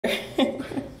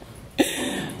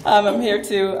I'm here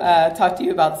to talk to you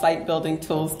about site building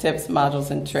tools, tips, modules,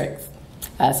 and tricks.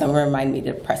 Someone remind me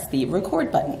to press the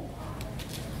record button.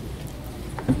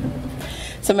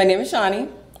 So my name is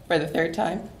Shani, for the third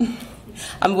time.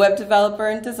 I'm a web developer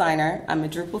and designer. I'm a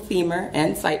Drupal themer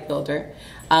and site builder.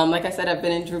 Like I said, I've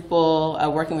been in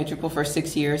Drupal, working with Drupal for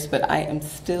 6 years, but I am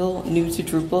still new to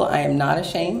Drupal. I am not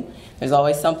ashamed. There's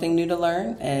always something new to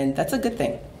learn, and that's a good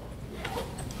thing.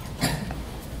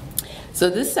 So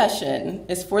this session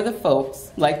is for the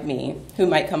folks like me who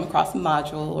might come across a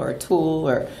module or a tool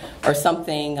or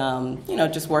something,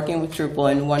 just working with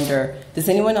Drupal and wonder, does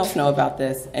anyone else know about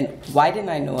this? And why didn't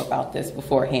I know about this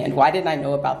beforehand? Why didn't I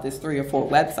know about this 3 or 4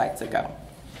 websites ago?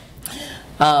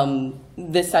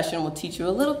 This session will teach you a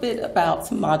little bit about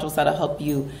some modules that'll help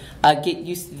you get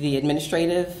used to the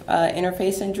administrative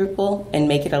interface in Drupal and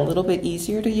make it a little bit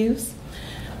easier to use.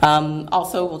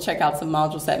 Also, we'll check out some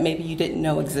modules that maybe you didn't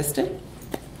know existed.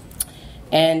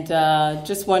 And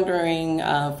just wondering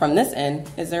from this end,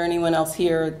 is there anyone else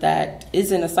here that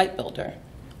isn't a site builder?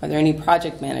 Are there any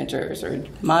project managers or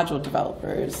module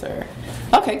developers?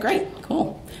 Okay, great,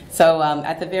 cool. So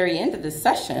at the very end of this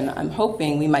session, I'm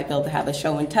hoping we might be able to have a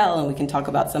show and tell, and we can talk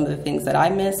about some of the things that I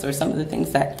miss or some of the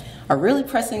things that are really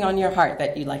pressing on your heart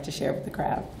that you'd like to share with the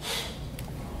crowd.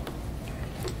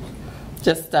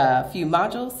 Just a few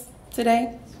modules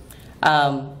today.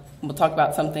 We'll talk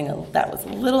about something that was a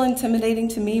little intimidating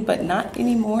to me, but not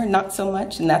anymore, not so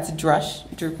much, and that's Drush,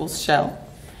 Drupal Shell.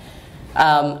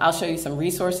 I'll show you some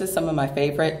resources, some of my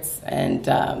favorites, and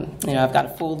I've got a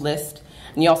full list.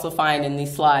 And you also find in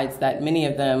these slides that many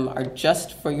of them are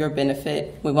just for your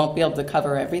benefit. We won't be able to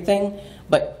cover everything,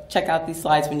 but check out these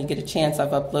slides when you get a chance. I've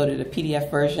uploaded a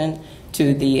PDF version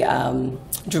to the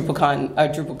Drupal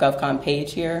GovCon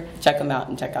page here. Check them out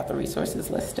and check out the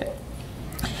resources listed.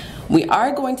 We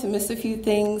are going to miss a few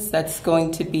things. That's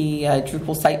going to be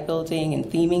Drupal site building and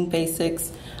theming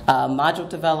basics, module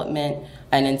development,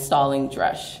 and installing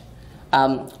Drush.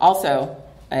 Also,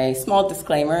 a small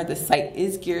disclaimer, the site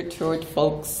is geared toward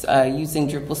folks using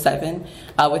Drupal 7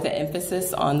 with an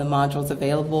emphasis on the modules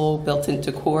available built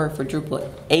into core for Drupal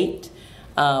 8.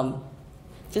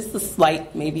 Just a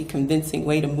slight, maybe convincing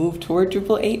way to move toward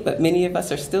Drupal 8, but many of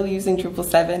us are still using Drupal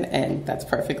 7, and that's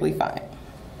perfectly fine.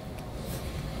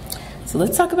 So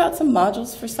let's talk about some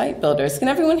modules for site builders. Can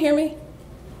everyone hear me?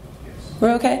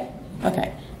 We're okay?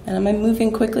 Okay. And am I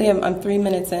moving quickly? I'm 3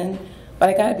 minutes in, but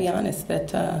I gotta be honest that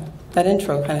that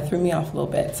intro kind of threw me off a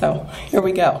little bit. So here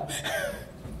we go.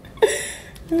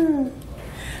 All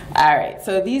right.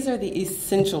 So these are the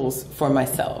essentials for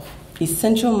myself.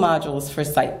 Essential modules for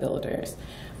site builders.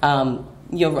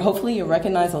 Hopefully you'll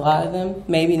recognize a lot of them.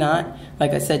 Maybe not.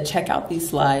 Like I said, check out these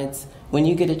slides when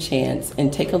you get a chance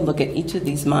and take a look at each of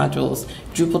these modules,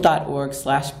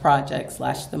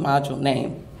 drupal.org/project/ the module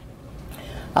name,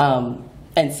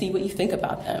 and see what you think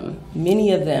about them.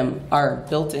 Many of them are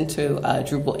built into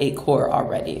Drupal 8 core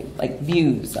already, like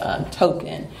views,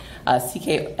 token,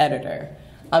 CK editor.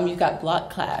 You've got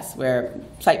block class, where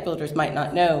site builders might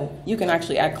not know, you can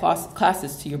actually add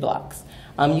classes to your blocks.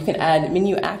 You can add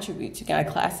menu attributes. You can add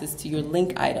classes to your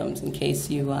link items in case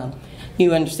you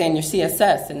understand your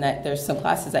CSS and that there's some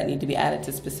classes that need to be added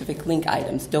to specific link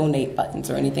items, donate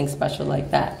buttons, or anything special like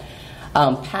that.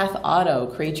 Path auto,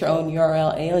 create your own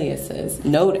URL aliases,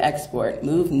 node export,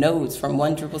 move nodes from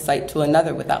one Drupal site to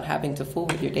another without having to fool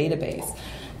with your database,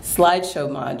 slideshow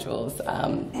modules,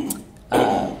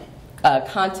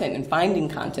 content and finding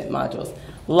content modules.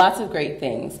 Lots of great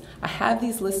things. I have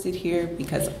these listed here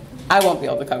because I won't be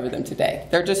able to cover them today.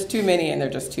 They're just too many and they're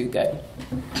just too good.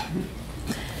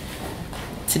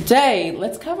 Today,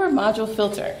 let's cover module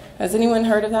filter. Has anyone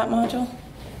heard of that module?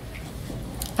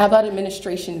 How about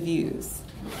administration views?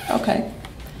 Okay.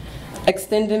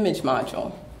 Extend image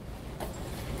module,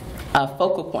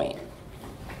 focal point,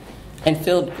 and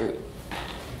field group.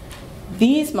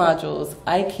 These modules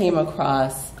I came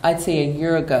across, I'd say a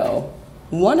year ago.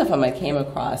 One of them I came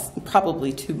across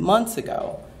probably 2 months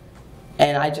ago,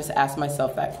 and I just asked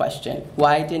myself that question: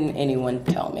 why didn't anyone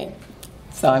tell me?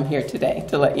 So I'm here today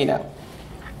to let you know.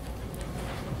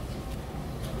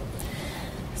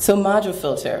 So module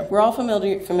filter. We're all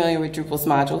familiar with Drupal's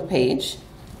module page.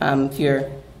 If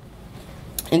you're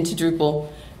into Drupal,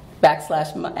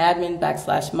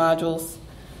 /admin/modules,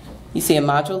 you see a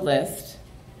module list.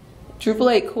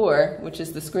 Drupal 8 core, which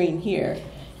is the screen here,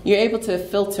 you're able to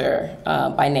filter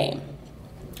by name.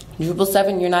 Drupal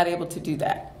 7, you're not able to do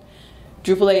that.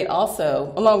 Drupal 8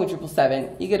 also, along with Drupal 7,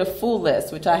 you get a full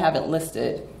list, which I haven't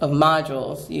listed, of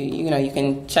modules. You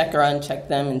can check or uncheck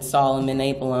them, install them,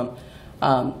 enable them,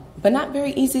 but not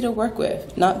very easy to work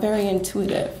with, not very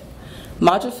intuitive.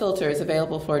 Module Filter is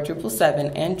available for Drupal 7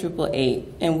 and Drupal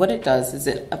 8, and what it does is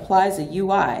it applies a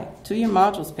UI to your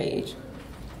modules page.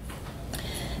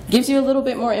 Gives you a little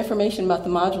bit more information about the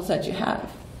modules that you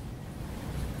have.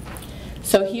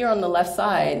 So here on the left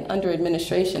side, under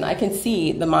Administration, I can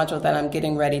see the module that I'm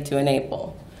getting ready to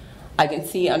enable. I can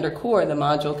see under Core the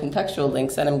module contextual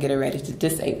links that I'm getting ready to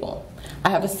disable.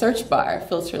 I have a search bar,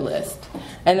 filter list,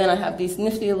 and then I have these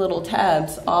nifty little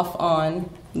tabs off on,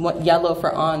 yellow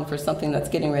for on for something that's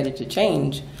getting ready to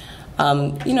change,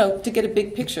 to get a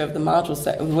big picture of the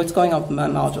modules, what's going on with my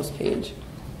modules page.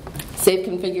 Save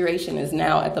configuration is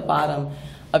now at the bottom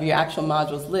of your actual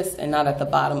modules list and not at the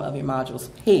bottom of your modules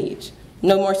page.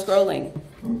 No more scrolling.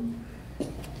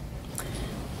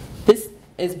 This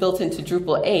is built into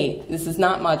Drupal 8. This is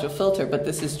not module filter, but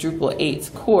this is Drupal 8's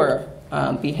core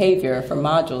behavior for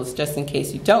modules, just in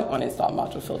case you don't want to install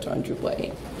module filter on Drupal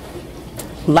 8.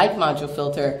 Like module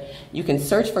filter, you can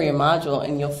search for your module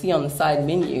and you'll see on the side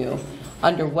menu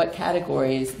under what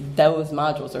categories those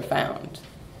modules are found.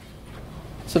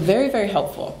 So very, very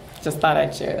helpful. Just thought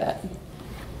I'd share that.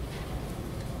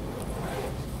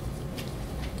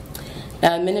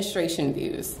 Now, administration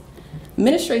views.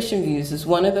 Administration views is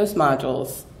one of those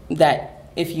modules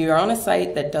that if you're on a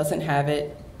site that doesn't have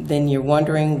it, then you're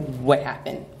wondering what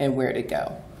happened and where to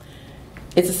go.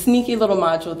 It's a sneaky little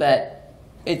module that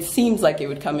it seems like it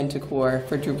would come into core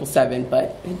for Drupal 7,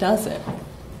 but it doesn't.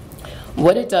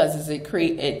 What it does is it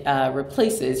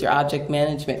replaces your object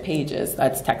management pages,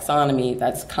 that's taxonomy,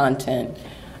 that's content,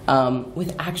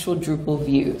 with actual Drupal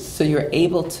views. So you're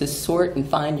able to sort and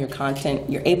find your content.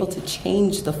 You're able to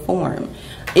change the form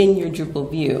in your Drupal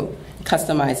view,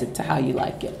 customize it to how you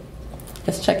like it.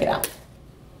 Let's check it out.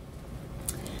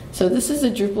 So this is a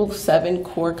Drupal 7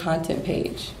 core content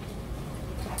page.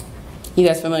 You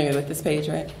guys familiar with this page,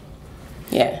 right?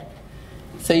 Yeah.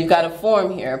 So you've got a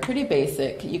form here, pretty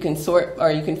basic. You can sort or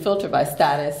you can filter by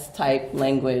status, type,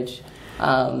 language,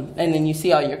 and then you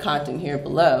see all your content here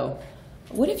below.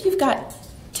 What if you've got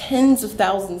tens of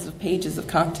thousands of pages of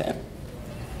content?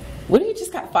 What if you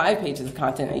just got 5 pages of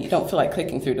content and you don't feel like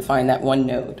clicking through to find that one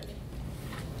node?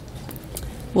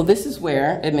 Well, this is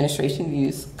where administration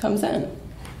views comes in.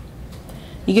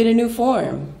 You get a new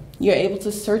form. You're able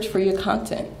to search for your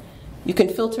content. You can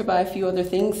filter by a few other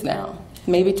things now.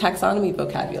 Maybe taxonomy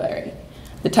vocabulary,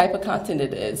 the type of content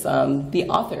it is, the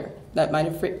author that might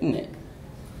have written it.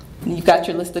 You've got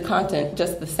your list of content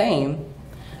just the same,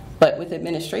 but with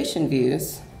administration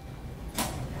views,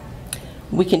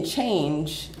 we can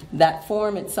change that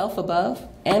form itself above,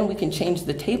 and we can change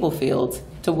the table fields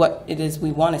to what it is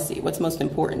we want to see, what's most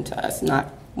important to us, not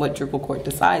what Drupal core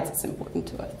decides is important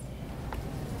to us.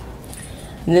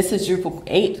 And this is Drupal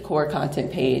 8 core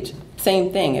content page.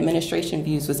 Same thing, administration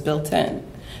views was built in.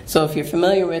 So if you're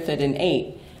familiar with it in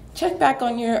 8, check back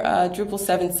on your Drupal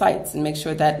 7 sites and make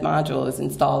sure that module is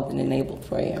installed and enabled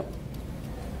for you.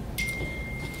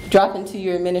 Drop into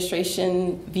your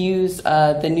administration views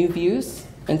the new views,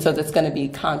 and so that's going to be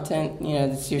content,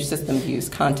 this is your system views,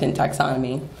 content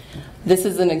taxonomy. This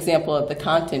is an example of the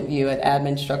content view at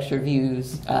admin structure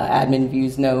views, admin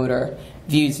views node, or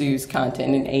views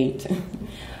content in 8.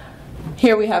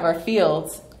 Here we have our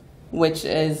fields, which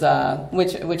are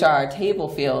our table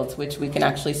fields, which we can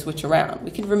actually switch around.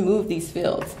 We can remove these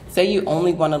fields. Say you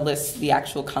only want to list the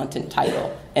actual content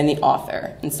title and the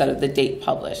author instead of the date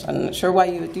published. I'm not sure why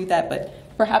you would do that, but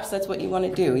perhaps that's what you want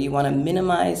to do. You want a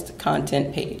minimized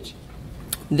content page.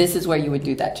 This is where you would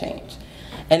do that change.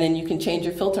 And then you can change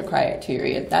your filter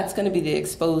criteria. That's going to be the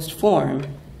exposed form.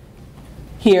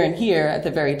 Here and here at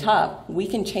the very top, we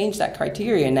can change that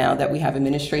criteria now that we have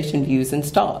administration views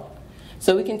installed.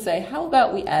 So we can say, how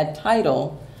about we add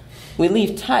title, we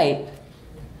leave type,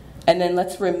 and then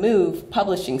let's remove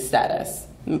publishing status.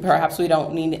 Perhaps we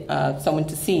don't need someone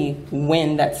to see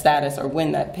when that status or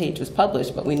when that page was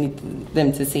published, but we need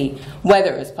them to see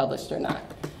whether it was published or not.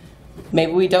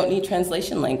 Maybe we don't need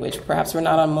translation language. Perhaps we're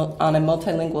not on a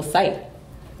multilingual site,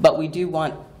 but we do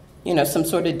want some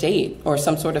sort of date or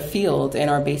some sort of field in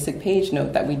our basic page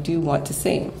note that we do want to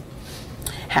see.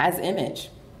 Has image.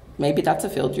 Maybe that's a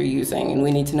field you're using, and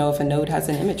we need to know if a node has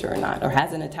an image or not, or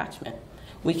has an attachment.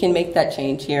 We can make that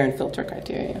change here in filter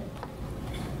criteria.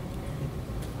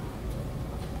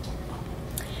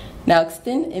 Now,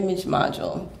 extend image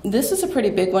module. This is a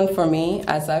pretty big one for me,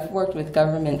 as I've worked with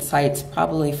government sites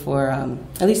probably for,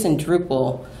 at least in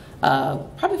Drupal,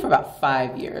 probably for about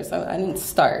 5 years. I didn't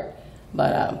start,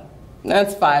 but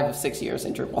that's 5 of 6 years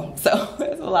in Drupal. So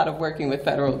there's a lot of working with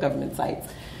federal government sites.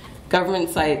 Government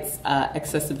sites,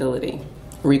 accessibility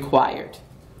required.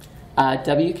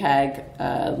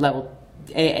 WCAG level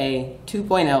AA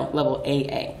 2.0 level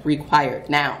AA required.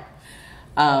 Now,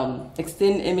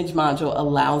 Extend Image module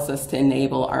allows us to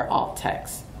enable our alt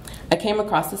text. I came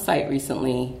across a site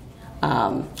recently,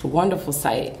 a wonderful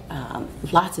site,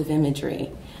 lots of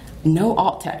imagery, no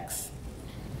alt text.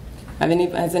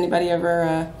 Has anybody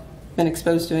ever been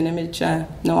exposed to an image,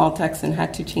 no alt text, and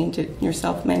had to change it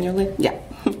yourself manually? Yeah.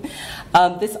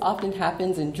 This often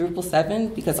happens in Drupal 7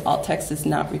 because alt text is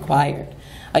not required.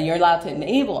 You're allowed to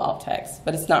enable alt text,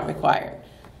 but it's not required.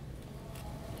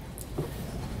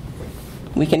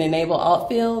 We can enable alt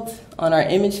fields on our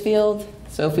image field.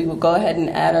 So if we will go ahead and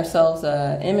add ourselves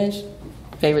an image,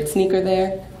 favorite sneaker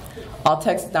there, alt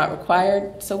text is not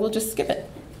required, so we'll just skip it.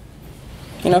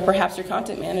 You know, perhaps your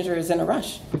content manager is in a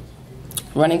rush,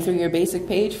 running through your basic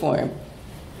page form,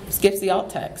 skips the alt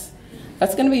text.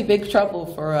 That's going to be big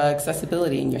trouble for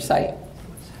accessibility in your site.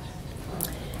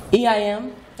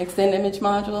 EIM, Extend Image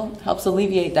module, helps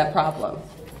alleviate that problem.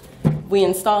 We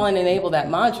install and enable that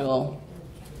module,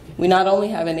 we not only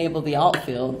have enabled the alt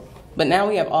field, but now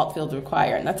we have alt field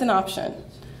required, and that's an option.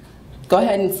 Go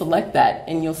ahead and select that,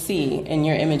 and you'll see in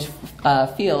your image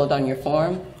field on your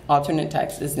form, alternate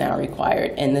text is now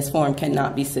required, and this form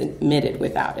cannot be submitted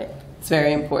without it. It's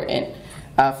very important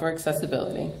for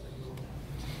accessibility.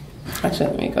 Actually,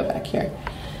 let me go back here.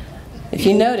 If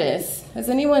you notice, has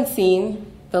anyone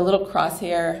seen the little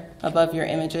crosshair above your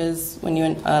images when you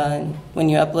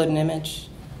upload an image?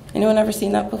 Anyone ever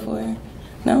seen that before?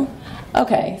 No?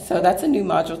 Okay, so that's a new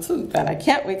module too that I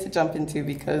can't wait to jump into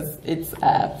because it's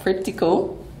pretty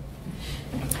cool.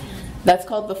 That's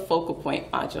called the focal point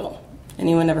module.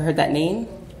 Anyone ever heard that name?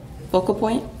 Focal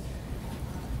point?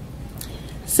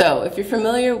 So if you're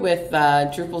familiar with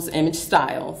Drupal's image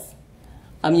styles,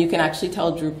 you can actually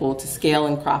tell Drupal to scale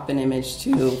and crop an image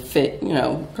to fit,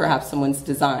 perhaps someone's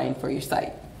design for your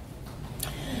site.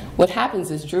 What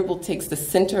happens is Drupal takes the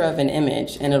center of an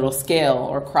image and it'll scale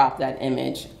or crop that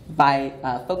image by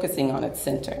focusing on its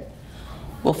center.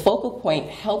 Well, focal point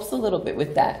helps a little bit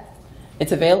with that.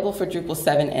 It's available for Drupal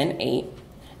 7 and 8,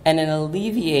 and it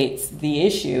alleviates the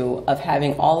issue of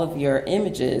having all of your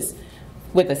images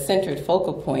with a centered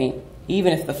focal point,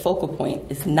 even if the focal point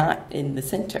is not in the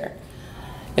center.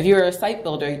 If you're a site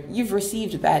builder, you've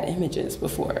received bad images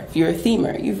before. If you're a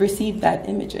themer, you've received bad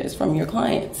images from your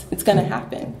clients. It's going to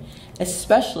happen,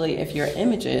 especially if your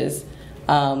images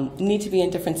need to be in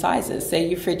different sizes. Say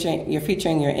you're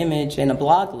featuring your image in a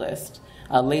blog list,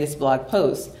 latest blog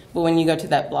post, but when you go to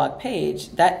that blog page,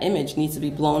 that image needs to be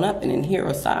blown up and in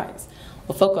hero size.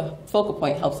 Well, focal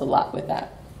point helps a lot with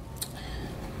that.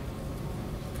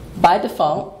 By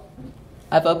default,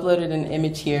 I've uploaded an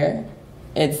image here.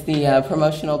 It's the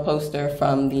promotional poster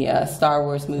from the Star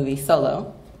Wars movie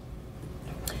Solo.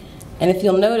 And if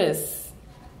you'll notice,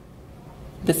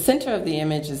 the center of the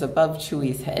image is above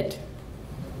Chewie's head.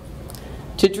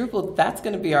 To Drupal, that's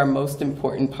going to be our most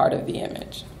important part of the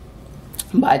image,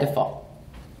 by default.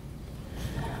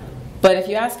 But if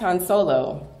you ask Han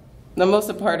Solo, the most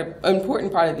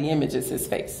important part of the image is his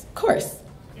face. Of course.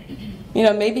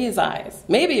 Maybe his eyes,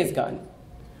 maybe his gun.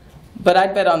 But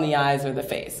I'd bet on the eyes or the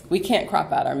face. We can't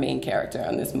crop out our main character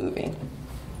on this movie.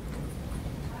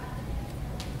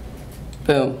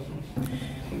 Boom.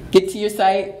 Get to your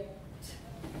site,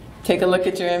 take a look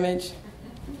at your image.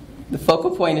 The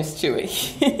focal point is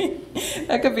Chewie.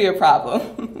 That could be a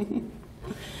problem.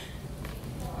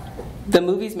 The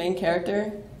movie's main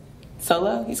character,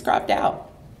 Solo, he's cropped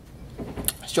out.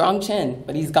 Strong chin,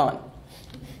 but he's gone.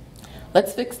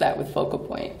 Let's fix that with focal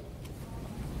point.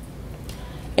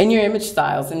 In your image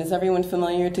styles, and is everyone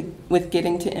familiar with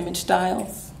getting to image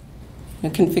styles?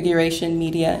 Configuration,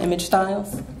 media, image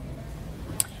styles?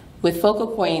 With focal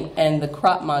point and the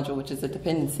crop module, which is a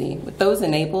dependency, with those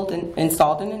enabled and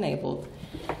installed and enabled,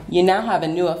 you now have a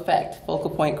new effect, focal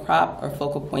point crop or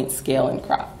focal point scale and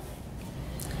crop.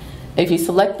 If you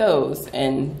select those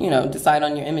and decide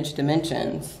on your image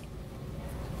dimensions,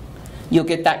 you'll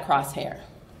get that crosshair.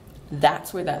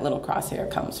 That's where that little crosshair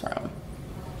comes from.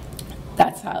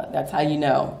 That's how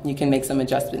you can make some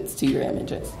adjustments to your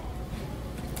images.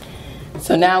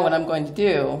 So now what I'm going to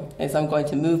do is I'm going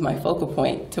to move my focal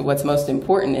point to what's most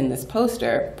important in this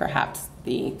poster, perhaps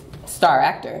the star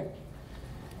actor.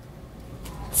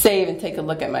 Save and take a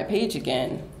look at my page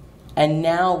again, and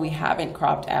now we haven't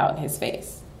cropped out his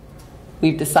face.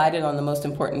 We've decided on the most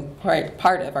important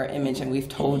part of our image, and we've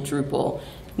told Drupal,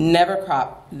 never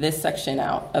crop this section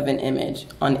out of an image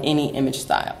on any image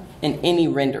style, in any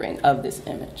rendering of this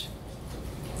image.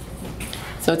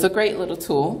 So it's a great little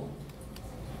tool.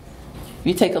 If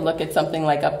you take a look at something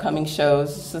like upcoming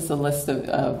shows, it's just a list of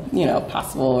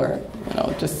possible or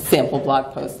just sample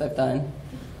blog posts I've done.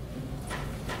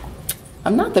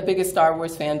 I'm not the biggest Star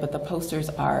Wars fan, but the posters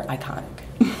are iconic.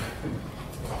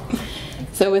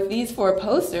 So with these 4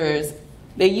 posters,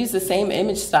 they use the same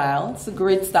image style. It's a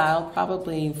grid style,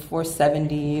 probably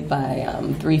 470 by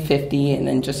 350, and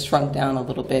then just shrunk down a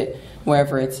little bit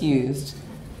wherever it's used.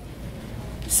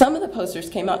 Some of the posters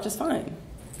came out just fine.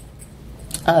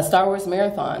 Star Wars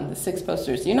Marathon, the 6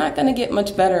 posters, you're not going to get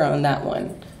much better on that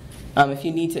one if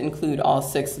you need to include all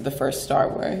 6 of the first Star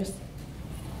Wars.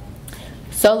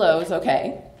 Solo is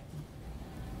okay.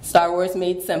 Star Wars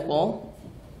Made Simple,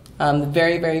 the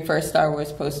very, very first Star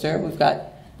Wars poster. We've got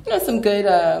some good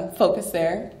focus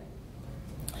there.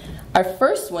 Our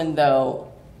first one,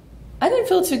 though, I didn't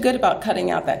feel too good about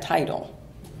cutting out that title.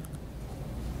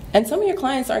 And some of your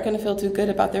clients aren't going to feel too good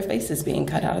about their faces being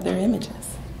cut out of their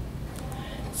images.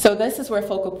 So this is where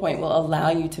Focal Point will allow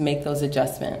you to make those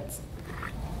adjustments.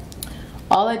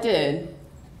 All I did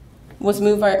was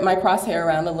move my crosshair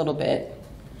around a little bit,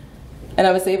 and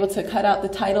I was able to cut out the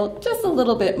title just a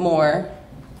little bit more,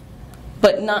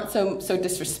 but not so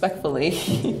disrespectfully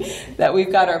that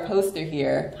we've got our poster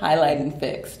here highlighted and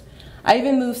fixed. I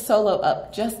even moved Solo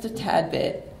up just a tad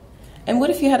bit. And what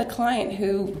if you had a client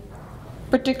who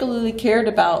particularly cared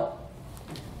about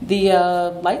the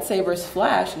lightsaber's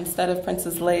flash instead of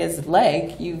Princess Leia's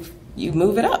leg? You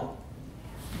move it up.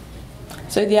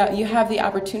 So yeah, you have the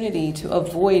opportunity to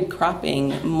avoid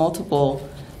cropping multiple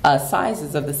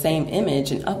sizes of the same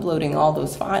image and uploading all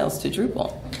those files to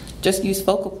Drupal. Just use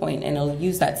Focal Point and it'll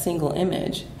use that single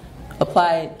image,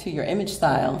 apply it to your image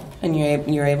style, and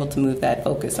you're able to move that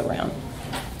focus around.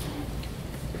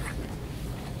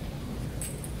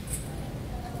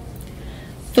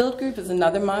 Field Group is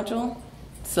another module.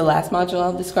 It's the last module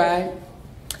I'll describe.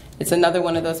 It's another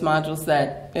one of those modules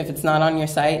that if it's not on your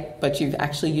site, but you've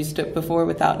actually used it before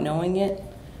without knowing it,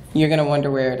 you're going to wonder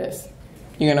where it is.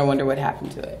 You're going to wonder what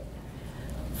happened to it.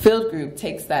 Field Group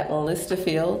takes that list of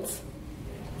fields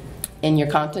in your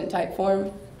content type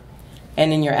form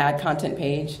and in your add content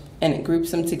page, and it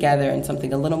groups them together in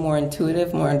something a little more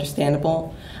intuitive, more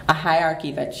understandable, a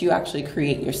hierarchy that you actually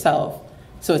create yourself,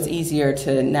 so it's easier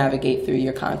to navigate through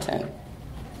your content.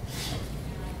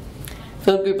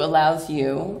 Field Group allows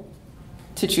you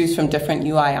to choose from different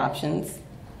UI options.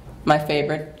 My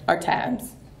favorite are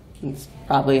tabs. It's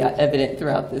probably evident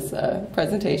throughout this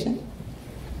presentation.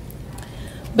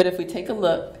 But if we take a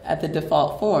look at the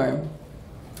default form,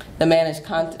 the manage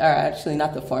content, or actually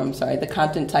not the form, sorry, the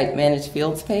content type manage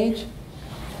fields page,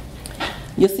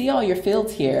 you'll see all your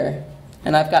fields here,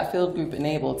 and I've got Field Group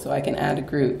enabled so I can add a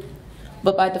group.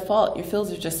 But by default, your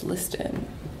fields are just listed.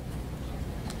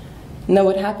 Now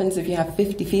what happens if you have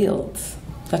 50 fields?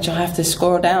 That you'll have to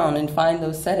scroll down and find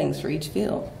those settings for each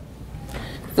field.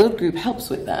 Field Group helps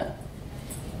with that.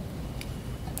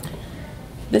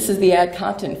 This is the add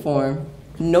content form,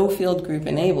 no Field Group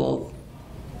enabled.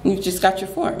 You've just got your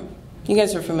form. You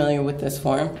guys are familiar with this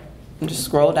form. And just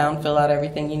scroll down, fill out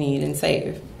everything you need, and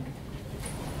save.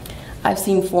 I've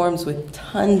seen forms with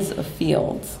tons of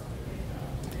fields.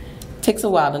 It takes a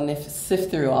while to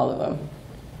sift through all of them.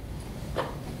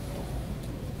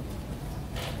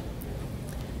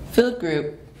 Field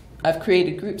Group, I've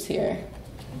created groups here.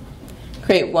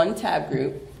 Create one tab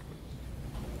group,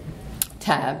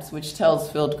 tabs, which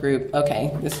tells Field Group,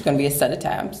 okay, this is going to be a set of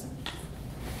tabs.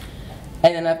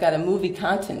 And then I've got a movie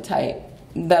content type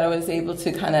that I was able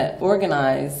to kind of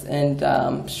organize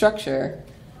and structure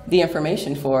the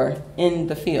information for in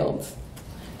the fields.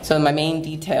 So my main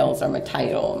details are my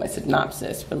title, my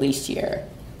synopsis, release year.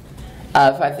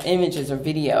 If I have images or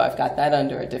video, I've got that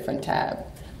under a different tab.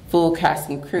 Full cast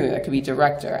and crew, that could be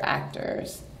director,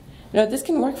 actors. This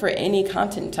can work for any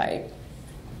content type.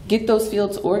 Get those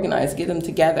fields organized, get them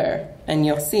together, and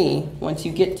you'll see once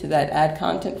you get to that add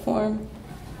content form,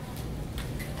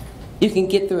 you can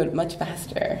get through it much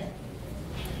faster,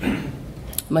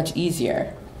 much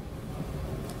easier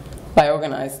by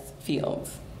organized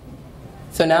fields.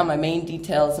 So now my main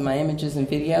details and my images and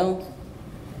video,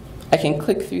 I can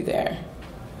click through there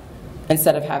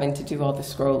instead of having to do all the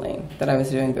scrolling that I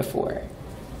was doing before.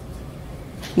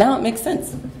 Now it makes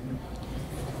sense.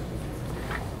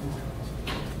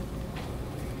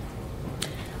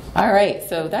 All right,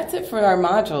 so that's it for our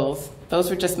modules. Those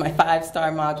were just my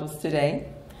 5-star modules today.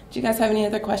 Do you guys have any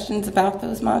other questions about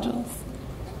those modules?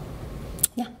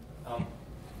 Yeah.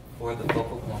 For the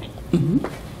focal point,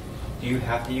 do you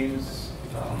have to use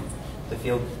the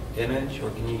field image, or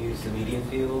can you use the media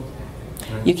field?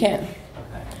 You can.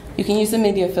 Okay. You can use the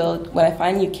media field. What I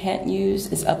find you can't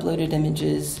use is uploaded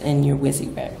images in your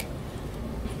WYSIWYG.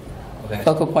 Okay.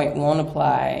 Focal point won't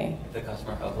apply. If the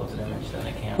customer uploads an image, then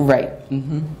it can't. Right.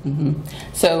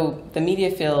 So the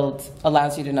media field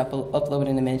allows you to upload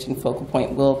an image, and focal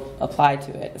point will apply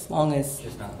to it as long as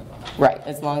Just not the bottom. right,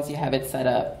 as long as you have it set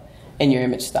up in your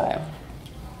image style.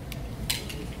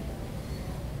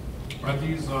 Are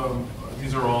these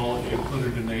are all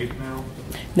included in 8 now?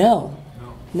 No,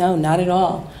 No. not at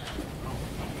all.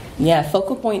 Yeah,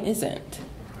 focal point isn't.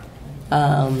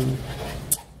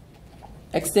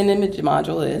 Extend image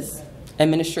module is.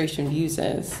 Administration views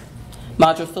is.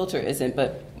 Module filter isn't,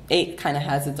 but 8 kind of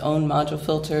has its own module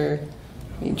filter.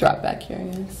 Let me drop back here,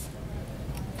 yes.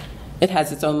 It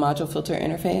has its own module filter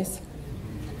interface.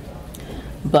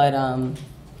 But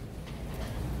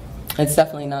it's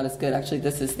definitely not as good. Actually,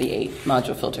 this is the 8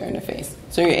 module filter interface.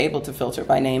 So you're able to filter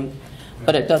by name,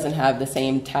 but it doesn't have the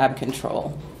same tab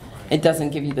control. It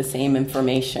doesn't give you the same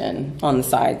information on the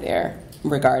side there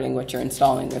regarding what you're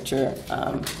installing, what you're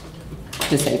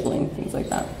disabling, things like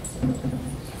that.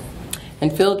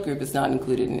 And field group is not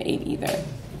included in 8 either.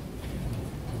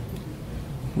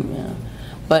 Yeah.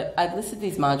 But I've listed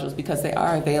these modules because they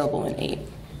are available in 8.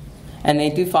 And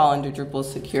they do fall under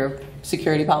Drupal's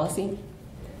security policy.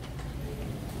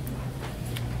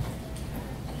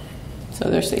 So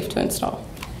they're safe to install.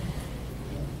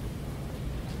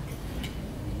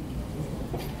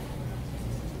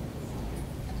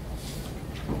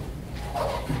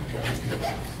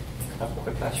 A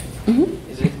quick question.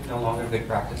 Is it no longer good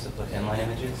practice to put inline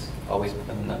images? Always put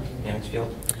them in the image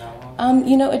field from now on?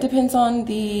 It depends on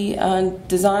the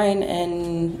design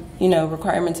and,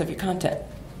 requirements of your content.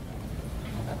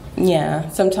 Yeah,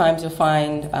 sometimes you'll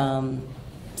find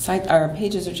our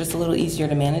pages are just a little easier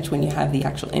to manage when you have the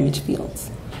actual image fields.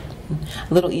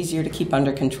 A little easier to keep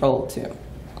under control, too,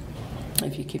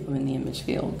 if you keep them in the image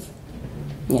fields.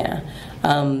 Yeah.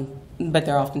 But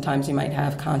there are oftentimes you might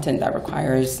have content that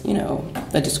requires,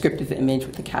 a descriptive image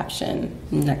with a caption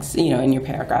next, in your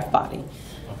paragraph body.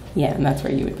 Yeah, and that's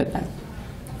where you would put that.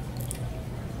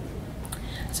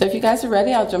 So if you guys are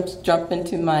ready, I'll jump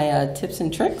into my tips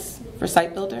and tricks for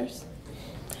site builders.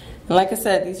 And like I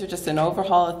said, these are just an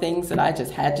overhaul of things that I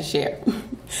just had to share.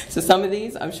 So some of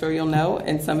these I'm sure you'll know,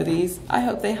 and some of these I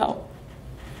hope they help.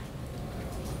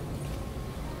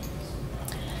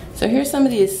 So here's some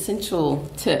of the essential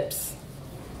tips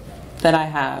that I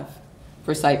have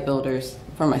for site builders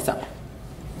for myself.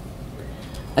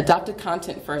 Adopt a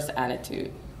content first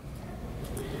attitude.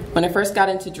 When I first got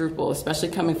into Drupal, especially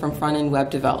coming from front-end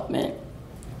web development,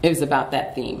 it was about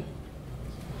that theme.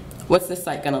 What's this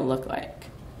site going to look like?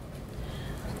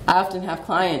 I often have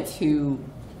clients who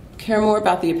care more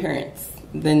about the appearance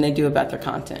than they do about their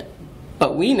content.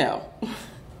 But we know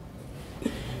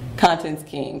content's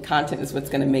king. Content is what's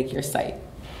going to make your site.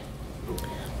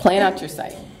 Plan out your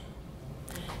site.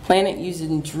 Plan it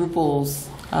using Drupal's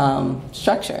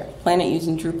structure. Plan it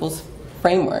using Drupal's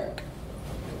framework.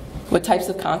 What types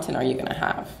of content are you going to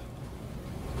have?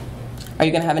 Are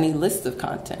you going to have any lists of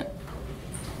content?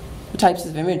 What types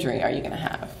of imagery are you going to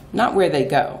have? Not where they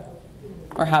go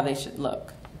or how they should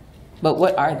look, but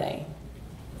what are they?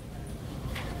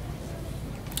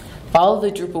 Follow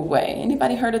the Drupal way.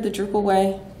 Anybody heard of the Drupal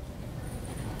way?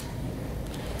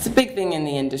 It's a big thing in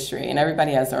the industry, and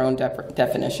everybody has their own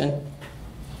definition.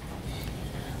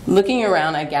 Looking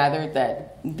around, I gathered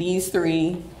that these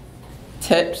 3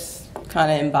 tips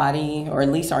kind of embody, or at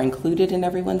least are included in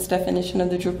everyone's definition of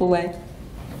the Drupal way.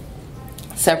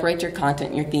 Separate your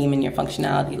content, your theme, and your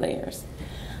functionality layers.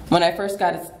 When I first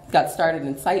got started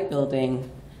in site building,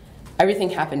 everything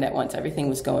happened at once. Everything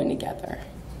was going together.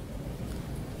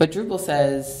 But Drupal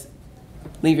says,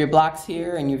 leave your blocks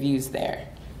here and your views there.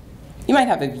 You might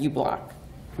have a view block.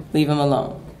 Leave them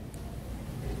alone.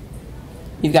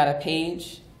 You've got a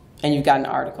page and you've got an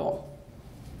article.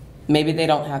 Maybe they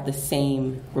don't have the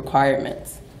same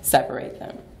requirements. Separate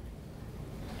them.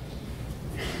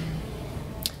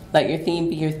 Let your theme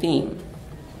be your theme.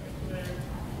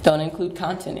 Don't include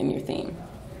content in your theme.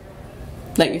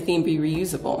 Let your theme be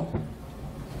reusable.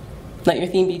 Let your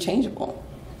theme be changeable.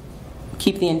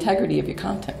 Keep the integrity of your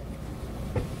content.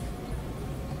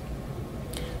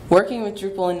 Working with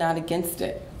Drupal and not against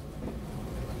it.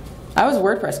 I was a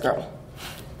WordPress girl.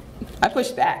 I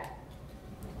pushed back.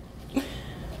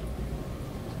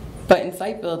 But in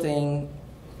site building,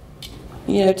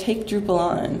 take Drupal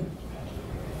on.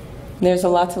 There's a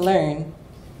lot to learn.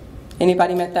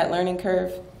 Anybody met that learning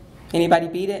curve? Anybody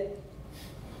beat it?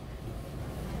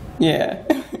 Yeah.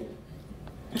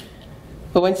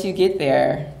 But once you get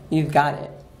there, you've got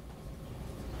it.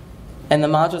 And the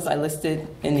modules I listed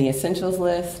in the essentials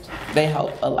list, they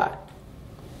help a lot.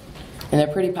 And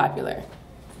they're pretty popular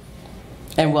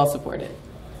and well supported.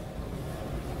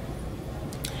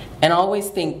 And always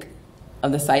think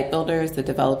of the site builders, the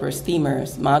developers,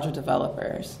 themers, module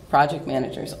developers, project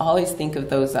managers. Always think of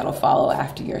those that'll follow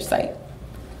after your site.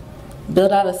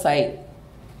 Build out a site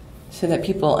so that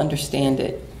people understand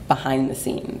it behind the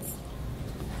scenes.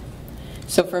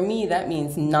 So for me, that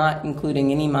means not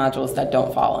including any modules that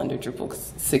don't fall under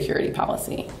Drupal's security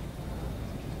policy.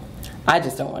 I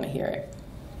just don't want to hear it.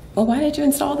 Well, why did you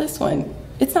install this one?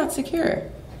 It's not secure.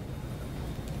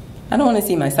 I don't want to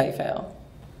see my site fail.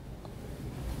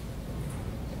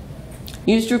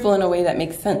 Use Drupal in a way that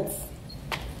makes sense.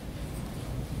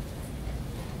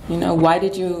 You know, why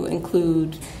did you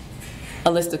include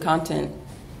a list of content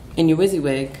in your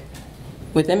WYSIWYG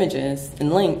with images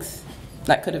and links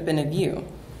that could have been a view?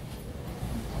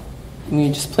 And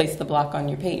you just place the block on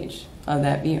your page of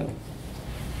that view.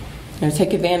 You know,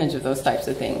 take advantage of those types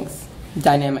of things.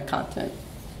 Dynamic content.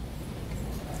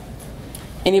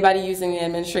 Anybody using the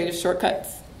administrative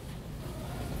shortcuts?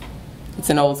 It's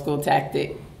an old school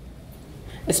tactic.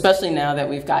 Especially now that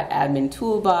we've got admin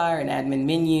toolbar and admin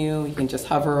menu. You can just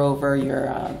hover over your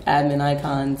admin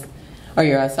icons, or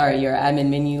your admin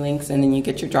menu links, and then you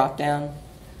get your drop down.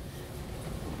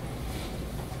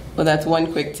 Well, that's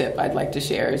one quick tip I'd like to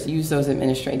share, is use those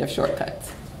administrative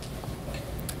shortcuts.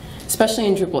 Especially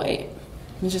in Drupal 8.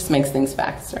 It just makes things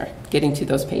faster, getting to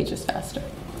those pages faster.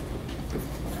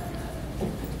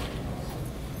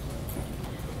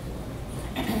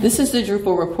 This is the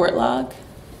Drupal report log,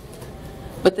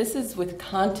 but this is with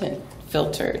content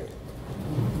filtered.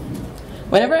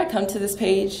 Whenever I come to this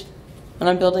page, when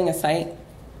I'm building a site,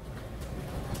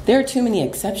 there are too many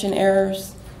exception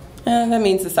errors, and that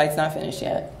means the site's not finished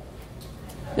yet.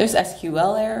 There's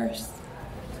SQL errors.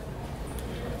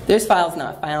 There's files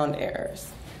not found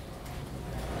errors.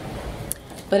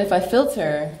 But if I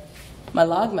filter my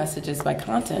log messages by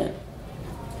content,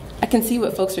 I can see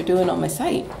what folks are doing on my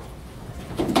site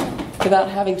without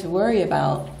having to worry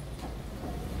about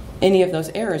any of those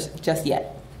errors just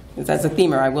yet. Because as a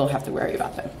themer, I will have to worry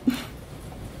about them.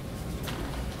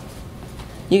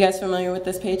 You guys familiar with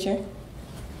this page here?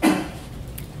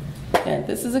 Yeah,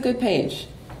 this is a good page.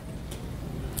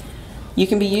 You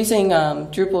can be using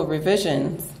Drupal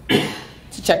revisions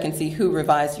to check and see who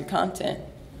revised your content.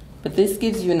 But this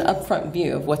gives you an upfront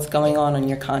view of what's going on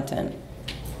your content.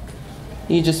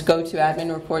 You just go to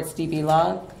Admin Reports DB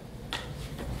log,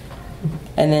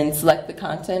 and then select the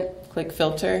content, click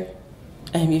filter,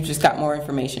 and you've just got more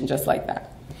information just like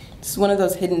that. It's one of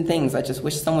those hidden things I just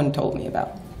wish someone told me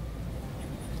about.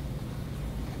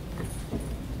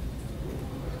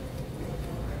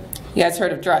 You guys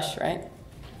heard of Drush, right?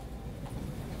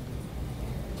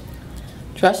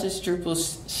 Drush is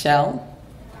Drupal Shell.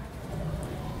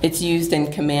 It's used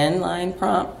in command line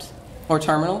prompt or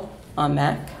terminal on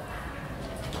Mac.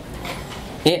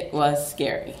 It was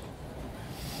scary.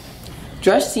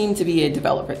 Drush seemed to be a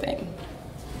developer thing.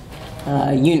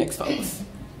 Unix folks,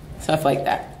 stuff like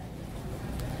that.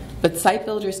 But site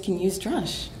builders can use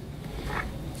Drush.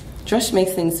 Drush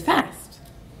makes things fast.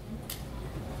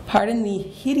 Pardon the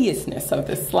hideousness of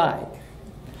this slide,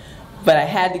 but I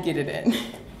had to get it in.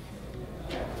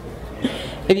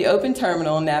 If you open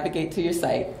Terminal and navigate to your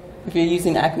site, if you're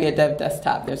using Acquia Dev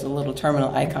Desktop, there's a little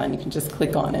terminal icon. You can just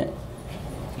click on it.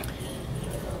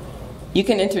 You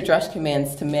can enter Drush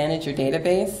commands to manage your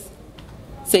database.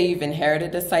 Say you've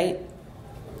inherited a site.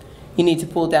 You need to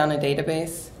pull down a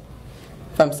database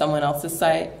from someone else's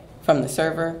site, from the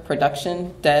server,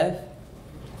 production, dev.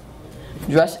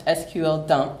 Drush SQL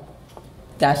dump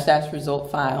 --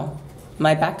 result file,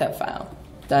 my backup file,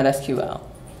 .sql.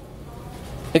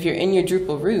 If you're in your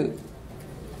Drupal root,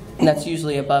 and that's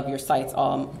usually above your sites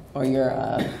or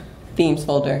your themes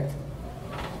folder,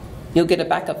 you'll get a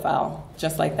backup file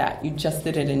just like that. You just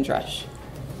did it in Drush.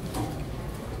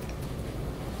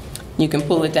 You can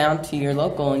pull it down to your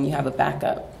local and you have a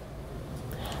backup.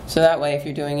 So that way, if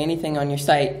you're doing anything on your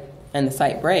site and the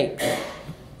site breaks,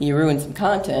 you ruin some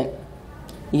content,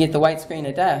 you get the white screen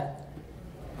of death,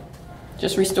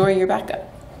 just restore your backup.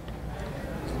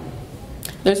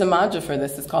 There's a module for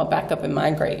this. It's called Backup and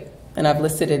Migrate, and I've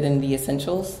listed it in the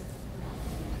essentials.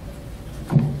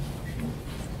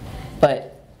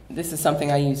 But this is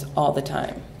something I use all the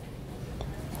time.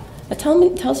 It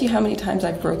tells you how many times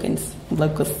I've broken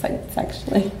local sites,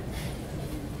 actually.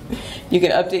 You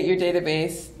can update your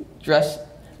database, Drush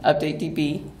update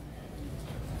DB.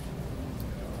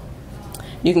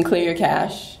 You can clear your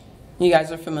cache. You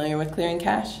guys are familiar with clearing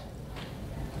cache?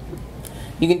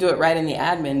 You can do it right in the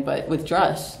admin, but with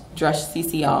Drush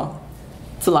CC all,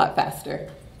 it's a lot faster.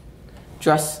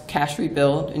 Drush cache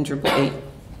rebuild in Drupal 8.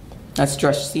 That's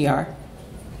Drush CR.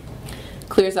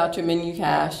 Clears out your menu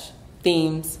cache,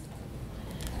 themes,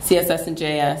 CSS and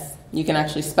JS, you can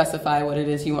actually specify what it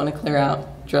is you want to clear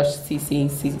out. Drush CC,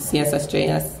 CSS,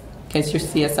 JS, in case your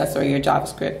CSS or your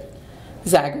JavaScript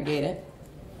is aggregated.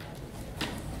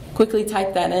 Quickly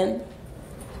type that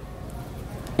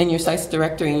in your sites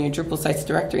directory, in your Drupal sites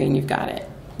directory, and you've got it.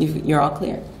 You're all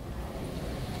clear.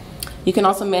 You can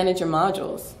also manage your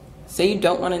modules. Say you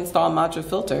don't want to install a module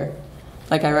filter,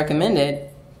 like I recommended,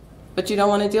 but you don't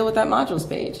want to deal with that modules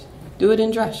page. Do it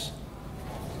in Drush.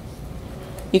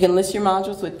 You can list your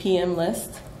modules with PM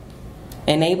list,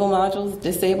 enable modules,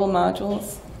 disable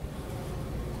modules.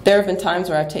 There have been times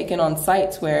where I've taken on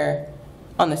sites where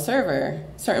on the server,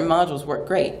 certain modules work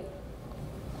great.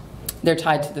 They're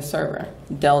tied to the server,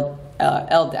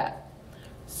 LDAP,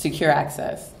 secure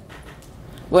access.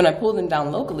 When I pull them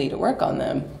down locally to work on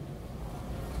them,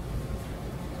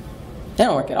 they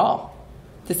don't work at all.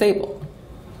 Disabled.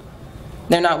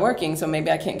 They're not working, so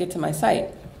maybe I can't get to my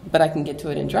site, but I can get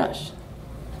to it in Drush.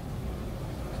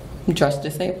 Drush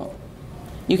disable.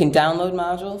 You can download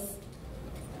modules.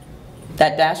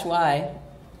 That -y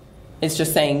is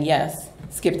just saying yes,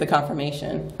 skip the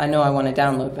confirmation. I know I want to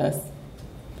download this.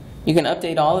 You can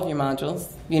update all of your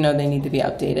modules. You know they need to be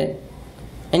updated.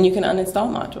 And you can uninstall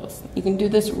modules. You can do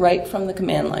this right from the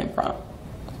command line prompt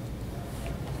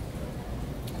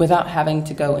without having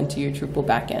to go into your Drupal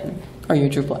backend or your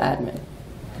Drupal admin.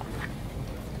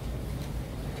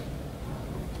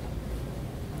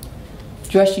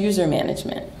 Drush user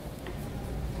management.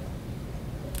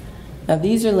 Now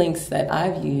these are links that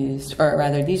I've used, or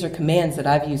rather these are commands that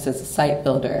I've used as a site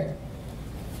builder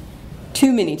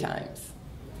too many times.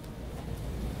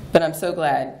 But I'm so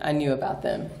glad I knew about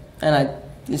them, and I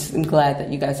just am glad that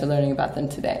you guys are learning about them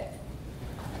today.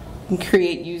 You can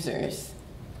create users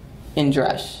in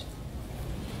Drush.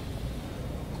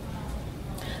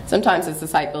 Sometimes as a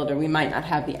site builder, we might not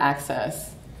have the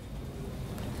access,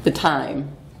 the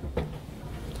time,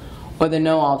 or the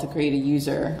know-all to create a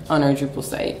user on our Drupal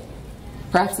site.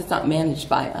 Perhaps it's not managed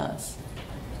by us.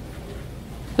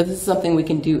 But this is something we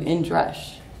can do in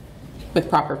Drush, with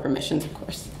proper permissions, of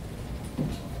course.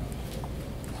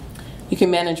 You can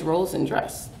manage roles in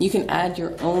Drush. You can add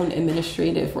your own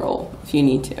administrative role if you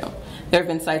need to. There have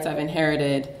been sites I've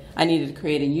inherited. I needed to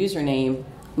create a username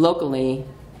locally,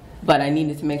 but I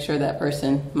needed to make sure that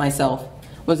person, myself,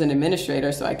 was an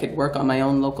administrator so I could work on my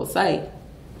own local site.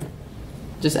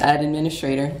 Just add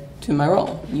administrator to my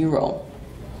role, new role.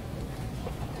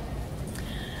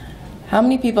 How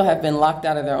many people have been locked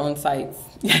out of their own sites?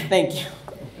 Thank you.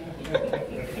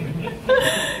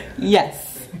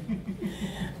 Yes.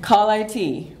 Call IT.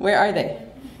 Where are they?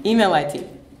 Email IT.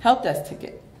 Help desk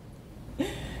ticket.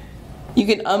 You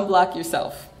can unblock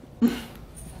yourself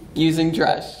using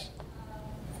Drush.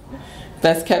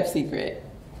 Best kept secret.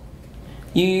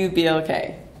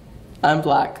 UUBLK.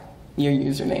 Unblock your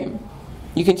username.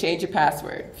 You can change your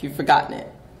password if you've forgotten it.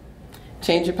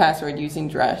 Change your password using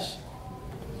Drush.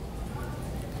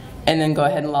 And then go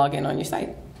ahead and log in on your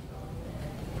site.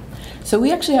 So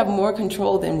we actually have more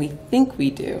control than we think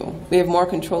we do. We have more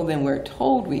control than we're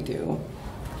told we do.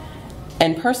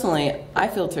 And personally, I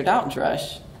filtered out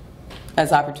Drush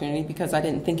as opportunity because I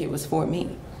didn't think it was for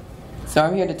me. So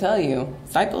I'm here to tell you,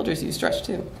 site builders use Drush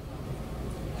too.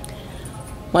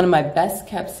 One of my best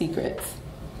kept secrets,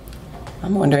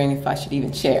 I'm wondering if I should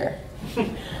even share.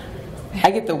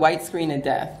 I get the white screen of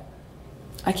death.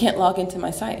 I can't log into my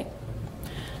site.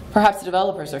 Perhaps the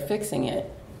developers are fixing it,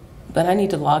 but I need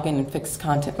to log in and fix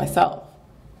content myself.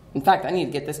 In fact, I need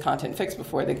to get this content fixed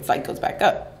before the site goes back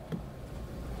up.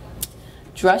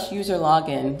 Drush user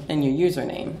login and your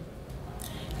username.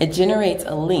 It generates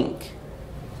a link.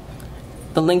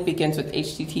 The link begins with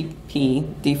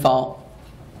HTTP default.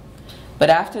 But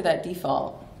after that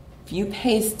default, if you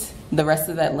paste the rest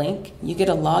of that link, you get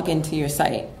a login to your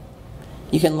site.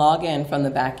 You can log in from the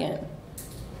back end.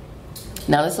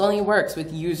 Now this only works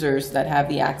with users that have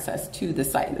the access to the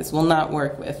site. This will not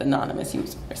work with anonymous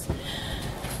users.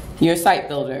 You're a site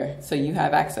builder, so you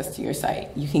have access to your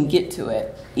site. You can get to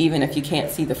it, even if you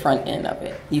can't see the front end of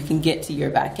it. You can get to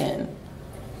your back end,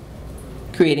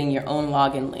 creating your own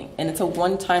login link. And it's a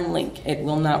one-time link. It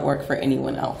will not work for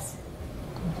anyone else.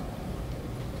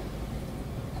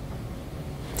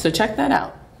 So check that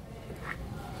out.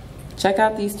 Check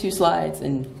out these 2 slides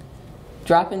and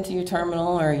drop into your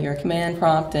terminal or your command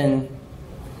prompt and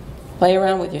play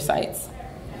around with your sites.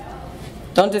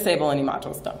 Don't disable any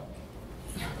modules though.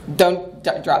 Don't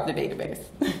drop the database.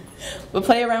 But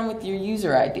play around with your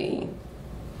user ID.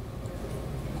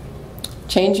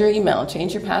 Change your email,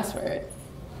 change your password.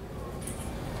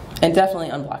 And definitely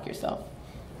unblock yourself.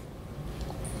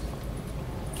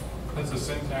 Has the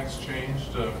syntax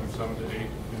changed from 7 to 8 in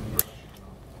Drush?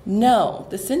 No,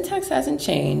 the syntax hasn't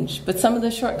changed, but some of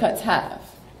the shortcuts have.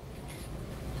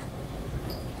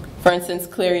 For instance,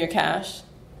 clear your cache.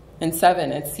 In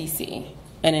 7, it's CC,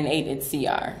 and in 8, it's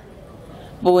CR.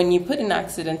 But when you put an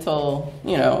accidental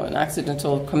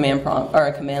command prompt or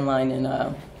a command line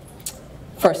in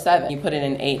for 7, you put it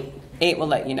in 8. 8 will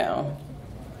let you know.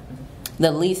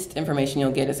 The least information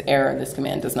you'll get is error. This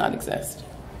command does not exist.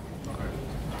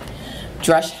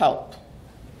 Drush help.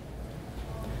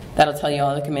 That'll tell you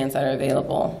all the commands that are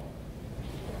available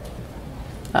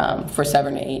for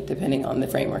 7 or 8, depending on the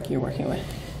framework you're working with.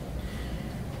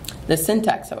 The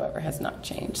syntax, however, has not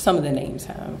changed. Some of the names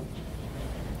have.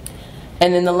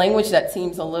 And then the language that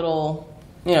seems a little,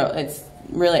 it's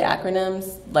really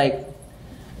acronyms. Like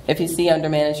if you see under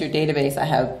Manage Your Database, I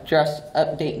have Drush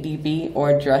Update DB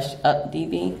or Drush Up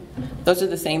DB. Those are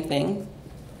the same thing.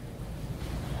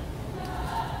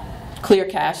 Clear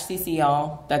cache, CC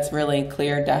all. That's really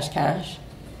clear dash cache.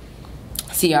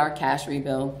 CR, cache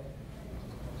rebuild.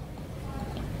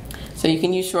 So you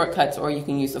can use shortcuts or you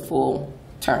can use the full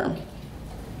term.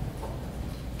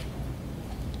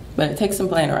 But it takes some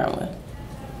playing around with.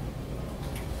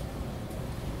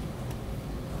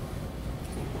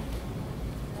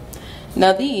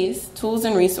 Now these tools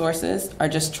and resources are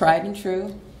just tried and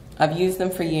true. I've used them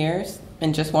for years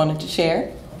and just wanted to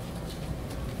share.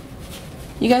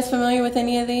 You guys familiar with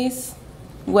any of these?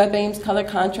 WebAIM's color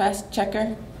contrast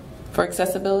checker for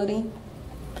accessibility.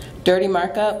 Dirty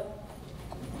markup.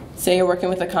 Say you're working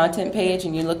with a content page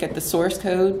and you look at the source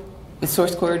code. The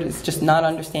source code is just not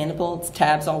understandable. It's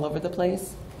tabs all over the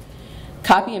place.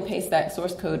 Copy and paste that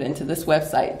source code into this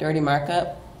website, Dirty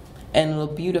Markup, and it'll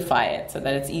beautify it so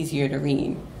that it's easier to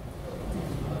read.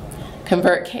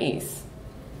 Convert case.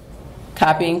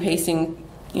 Copying, pasting,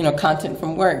 content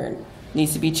from Word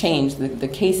needs to be changed. The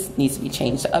case needs to be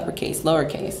changed to uppercase,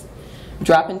 lowercase.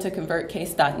 Drop into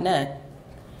convertcase.net.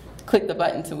 Click the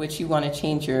button to which you want to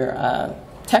change your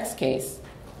text case,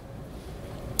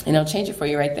 and it'll change it for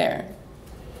you right there.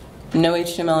 No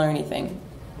HTML or anything.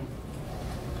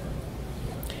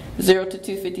 0 to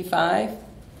 255,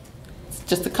 it's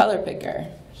just a color picker.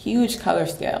 Huge color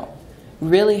scale.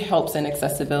 Really helps in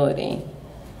accessibility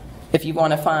if you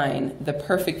want to find the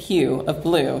perfect hue of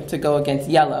blue to go against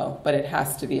yellow, but it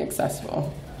has to be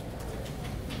accessible.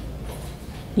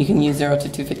 You can use 0 to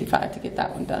 255 to get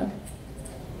that one done.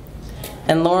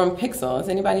 And Lorem Pixel, has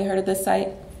anybody heard of this site?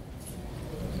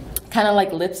 Kind of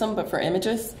like Litsum, but for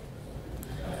images.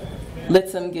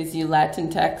 Litsum gives you Latin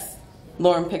text.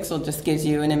 Lorem Pixel just gives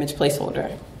you an image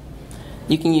placeholder.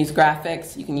 You can use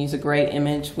graphics. You can use a gray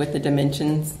image with the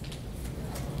dimensions.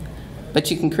 But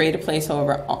you can create a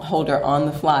placeholder on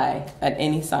the fly at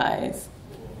any size.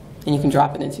 And you can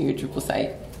drop it into your Drupal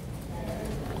site.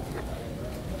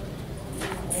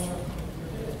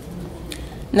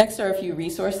 Next are a few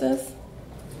resources.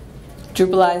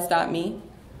 Drupalize.me.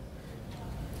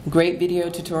 Great video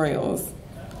tutorials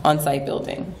on site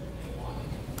building.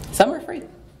 Some are free.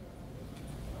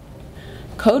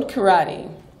 Code Karate.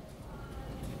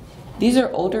 These are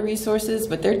older resources,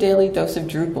 but they're daily dose of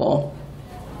Drupal.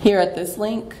 Here at this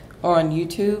link or on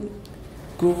YouTube,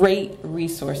 great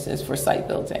resources for site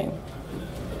building.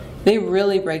 They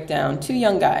really break down, 2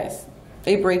 young guys,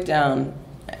 they break down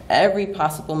every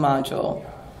possible module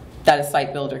that a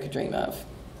site builder could dream of.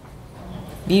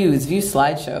 View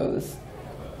slideshows.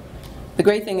 The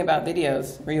great thing about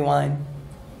videos, rewind.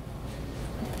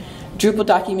 Drupal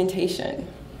documentation.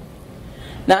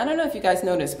 Now, I don't know if you guys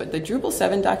noticed, but the Drupal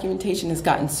 7 documentation has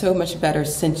gotten so much better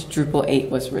since Drupal 8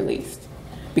 was released.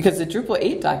 Because the Drupal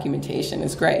 8 documentation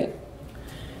is great.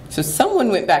 So someone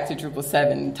went back to Drupal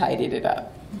 7 and tidied it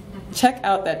up. Check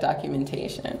out that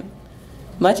documentation.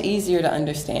 Much easier to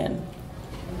understand.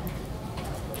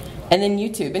 And then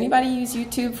YouTube. Anybody use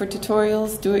YouTube for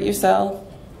tutorials, do it yourself?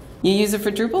 You use it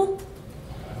for Drupal?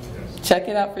 Check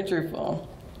it out for Drupal.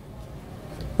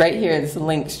 Right here, there's a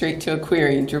link straight to a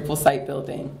query in Drupal site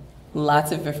building.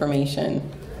 Lots of information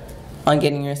on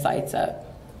getting your sites up.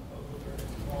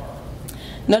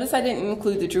 Notice I didn't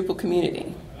include the Drupal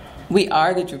community. We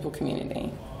are the Drupal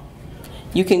community.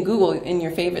 You can Google in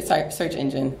your favorite search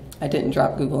engine. I didn't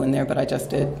drop Google in there, but I just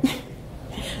did.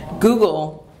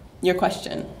 Google your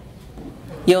question.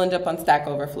 You'll end up on Stack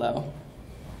Overflow.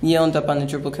 You'll end up on the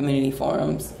Drupal community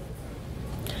forums.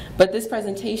 But this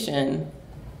presentation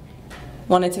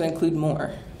wanted to include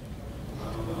more.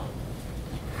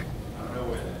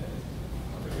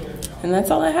 And that's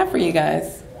all I have for you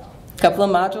guys. A couple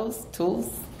of modules,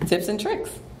 tools, tips, and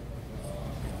tricks.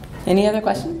 Any other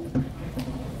questions?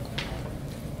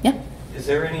 Yeah? Is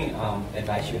there any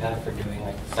advice you have for doing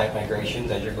like site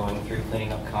migrations as you're going through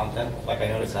cleaning up content? Like I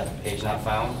noticed that page not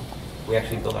found. We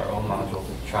actually built our own module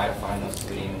to try to find those, so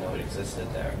we didn't even know it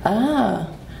existed there. Ah,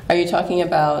 are you talking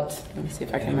about, let me see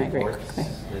if I can migrate quickly.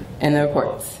 In the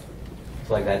reports.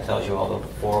 So like that tells you all the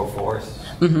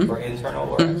 404s for internal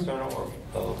or external or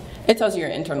both? It tells you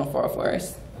your internal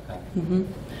 404s. Okay.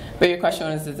 But your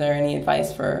question is there any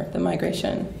advice for the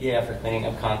migration? Yeah, for cleaning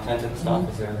up content and stuff,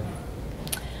 is there?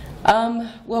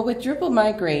 Well, with Drupal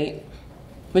Migrate,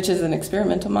 which is an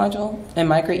experimental module, and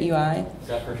Migrate UI. Is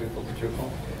that for Drupal to Drupal?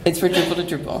 It's for Drupal to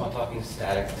Drupal. I'm talking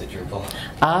static to Drupal.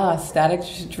 Ah, static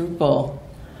to Drupal.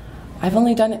 I've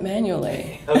only done it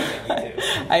manually. Okay, me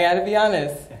too. I gotta be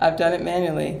honest, I've done it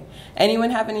manually.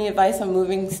 Anyone have any advice on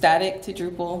moving static to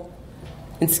Drupal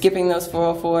and skipping those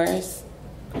 404s?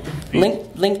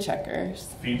 Link checkers.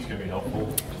 Feeds can be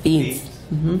helpful. Feeds.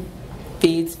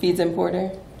 Feeds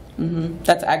importer.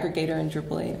 That's aggregator in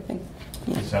Drupal 8, I think.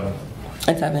 Yeah. 7.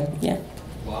 And 7, yeah.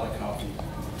 A lot of copy.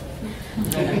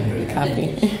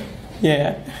 Copy.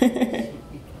 Yeah.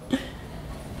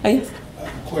 Oh, yes.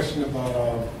 A question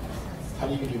about how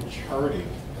do you do charting?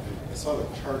 I saw the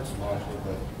charts module,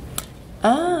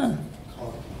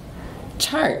 but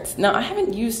Charts. No, I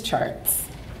haven't used charts.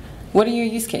 What are your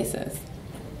use cases?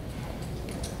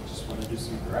 just want to do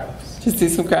some graphs. Just do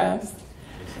some graphs.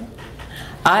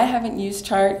 I haven't used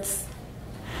charts.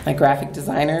 My graphic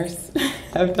designers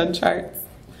have done charts.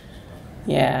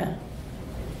 Yeah.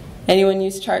 Anyone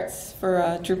use charts for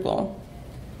Drupal?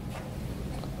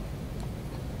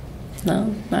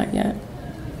 No, not yet.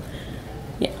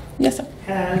 Yeah. Yes, sir.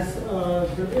 Has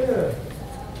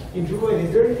in Drupal,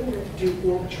 is there anything that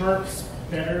do org charts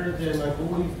better than like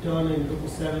what we've done in Drupal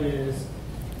 7 is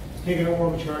taking an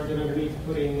org chart, then underneath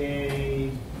putting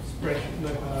a spreadsheet,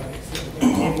 like a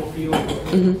table field,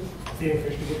 same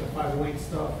fish to get the 508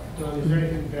 stuff done. Is there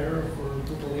anything better for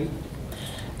Drupal 8?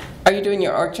 Are you doing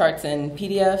your org charts in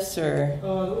PDFs or? The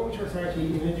org charts are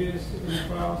actually images in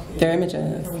files. They're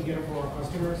images. That's how we get them from our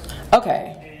customers.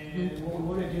 Okay. And what we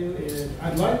want to do is,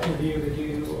 I'd like to be able to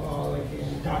do, like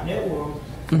in .NET world,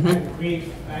 I can create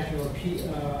actually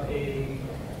a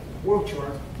org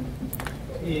chart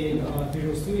in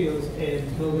Visual Studios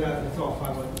and build it out, and it's all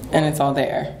 500. And it's all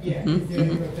there. Yeah, is there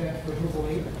anything like that for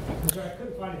Drupal 8? Because I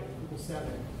couldn't find it in Drupal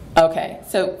 7. Okay,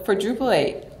 so for Drupal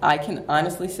 8, I can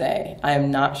honestly say I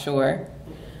am not sure.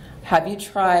 Have you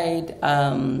tried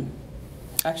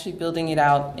actually building it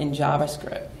out in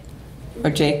JavaScript or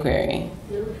jQuery?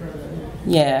 Never tried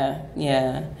that,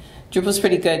 Yeah. Drupal's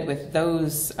pretty good with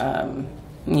those,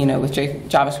 with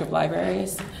JavaScript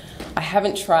libraries. I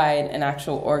haven't tried an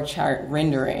actual org chart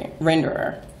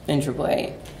renderer in Drupal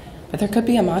 8, but there could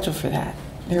be a module for that.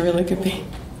 There really could be.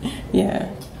 Yeah.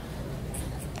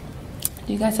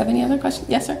 Do you guys have any other questions?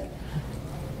 Yes, sir.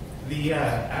 The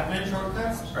admin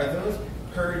shortcuts, are those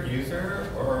per user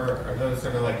or are those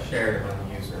sort of like shared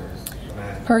among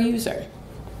users? Per user.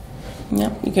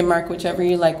 Yep, you can mark whichever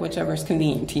you like, whichever is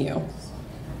convenient to you.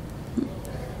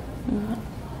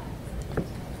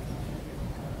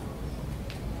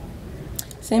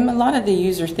 Same, a lot of the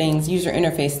user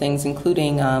interface things,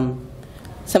 including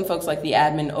some folks like the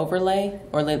admin overlay,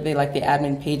 or they like the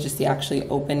admin pages to actually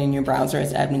open in your browser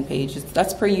as admin pages.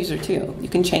 That's per user too. You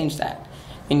can change that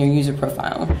in your user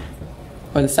profile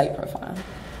or the site profile.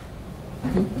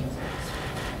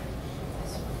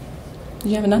 Do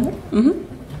you have another? Do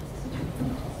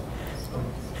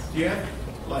you have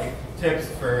like tips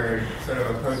for sort of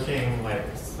approaching like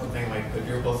something like the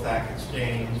Drupal Stack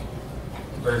Exchange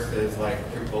versus like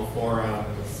Drupal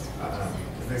forums?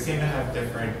 Because they seem to have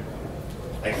different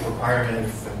like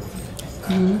requirements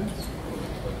and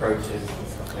approaches and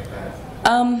stuff like that.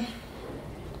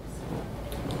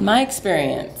 My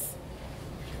experience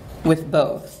with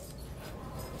both.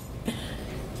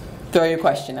 Throw your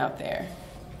question out there.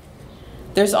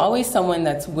 There's always someone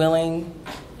that's willing,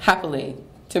 happily,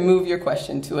 to move your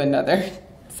question to another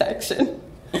section.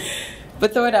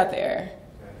 But throw it out there.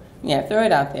 Yeah, throw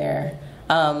it out there.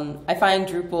 I find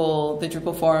the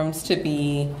Drupal forums to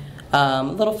be a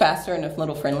little faster and a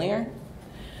little friendlier.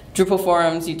 Drupal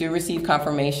forums, you do receive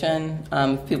confirmation.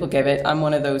 People give it. I'm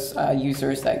one of those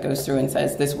users that goes through and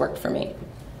says, this worked for me.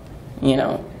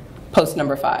 Post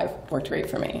number 5 worked great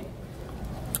for me.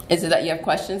 Is it that you have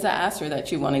questions to ask or that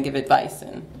you want to give advice?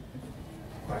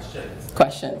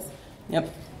 Questions. Yep.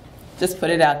 Just put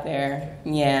it out there.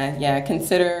 Yeah.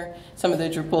 Consider some of the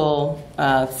Drupal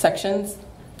sections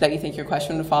that you think your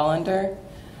question would fall under.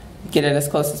 Get it as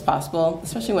close as possible,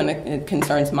 especially when it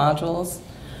concerns modules.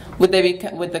 Would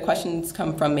the questions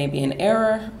come from maybe an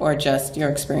error or just your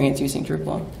experience using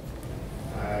Drupal?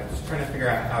 Just trying to figure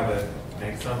out how to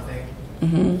make something.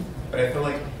 Mm-hmm. But I feel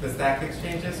like the stack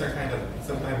exchanges are kind of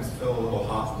sometimes feel a little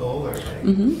hostile or like.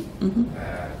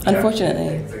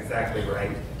 Unfortunately. It's exactly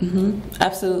right.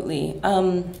 Absolutely.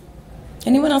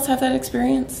 Anyone else have that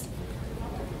experience?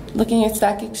 Looking at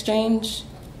Stack Exchange?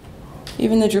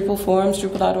 Even the Drupal forums,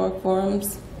 Drupal.org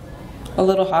forums? A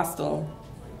little hostile.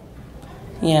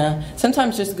 Yeah.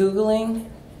 Sometimes just Googling,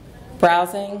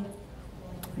 browsing.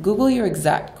 Google your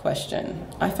exact question.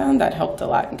 I found that helped a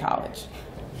lot in college.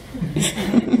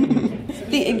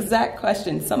 The exact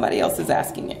question, somebody else is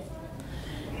asking it.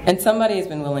 And somebody has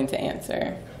been willing to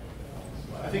answer.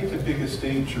 I think the biggest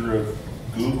danger of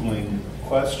Googling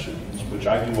questions, which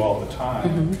I do all the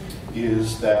time,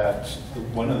 is that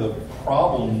one of the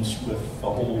problems with the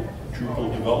whole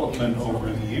Drupal development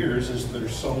over the years is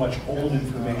there's so much old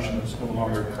information that's no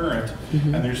longer current,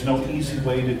 and there's no easy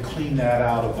way to clean that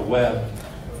out of the web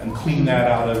and clean that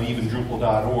out of even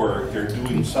Drupal.org. They're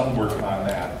doing some work on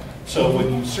that. So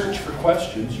when you search for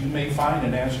questions, you may find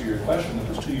an answer to your question that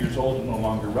was 2 years old and no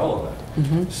longer relevant.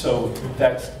 So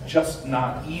that's just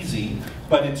not easy,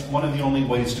 but it's one of the only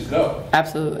ways to go.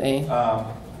 Absolutely.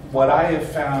 What I have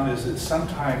found is that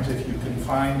sometimes if you can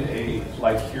find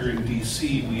like here in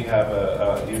DC, we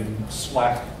have in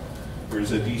Slack,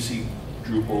 there's a DC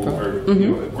Drupal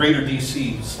or a greater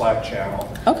DC Slack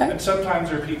channel. Okay. And sometimes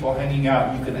there are people hanging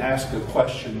out. You can ask a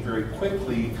question very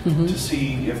quickly to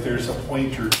see if there's a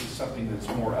pointer to something that's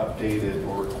more updated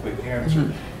or a quick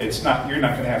answer. It's not, you're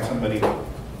not going to have somebody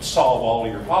solve all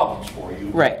of your problems for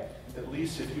you. Right. At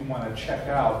least if you want to check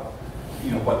out,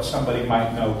 what somebody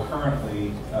might know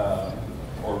currently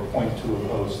or point to a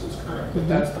post that's current. But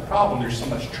that's the problem. There's so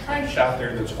much trash out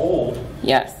there that's old.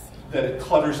 Yes. That it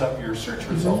clutters up your search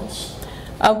results.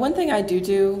 One thing I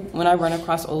do when I run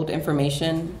across old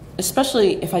information,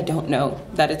 especially if I don't know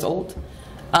that it's old,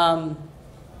 there's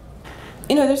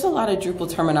a lot of Drupal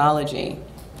terminology.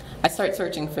 I start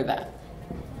searching for that.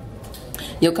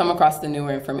 You'll come across the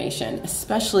newer information,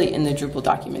 especially in the Drupal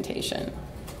documentation.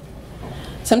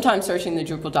 Sometimes searching the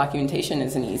Drupal documentation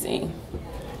isn't easy.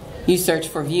 You search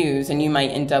for views and you might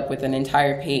end up with an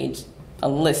entire page, a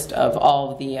list of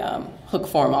all the hook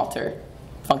form alter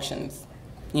functions.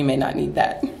 You may not need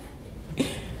that.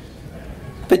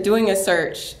 But doing a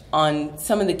search on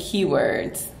some of the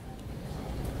keywords,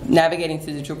 navigating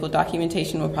through the Drupal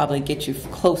documentation will probably get you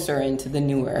closer into the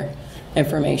newer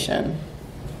information.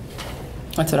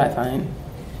 That's what I find.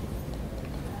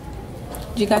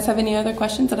 Do you guys have any other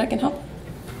questions that I can help?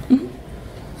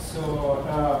 So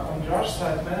on Drush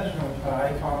site management,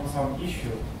 I found some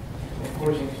issue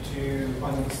according to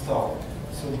uninstall.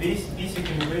 So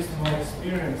basically, based on my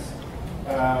experience,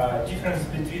 difference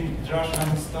between Drush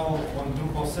uninstall on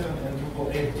Drupal 7 and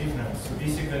Drupal 8 difference. So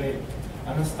basically,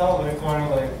 uninstall require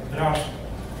like Drush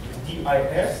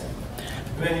DIS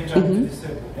when you jump to the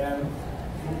set, and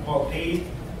Drupal 8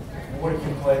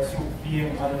 working like through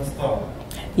PM uninstall.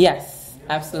 Yes,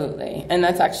 absolutely. And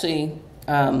that's actually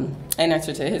an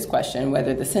answer to his question,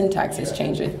 whether the syntax has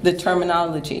changed, the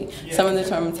terminology. Some of the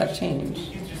terms have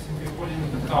changed. Interesting, according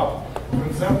to the top. For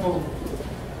example,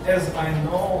 as I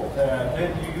know,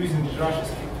 when you're using Drush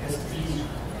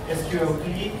SQL,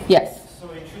 yes.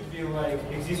 So it should be like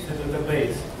existing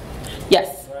database.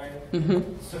 Yes. Right?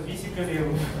 So basically,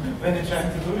 when you're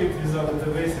trying to do it without a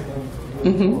database, it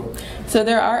doesn't work. So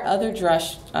there are other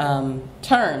Drush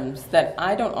terms that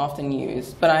I don't often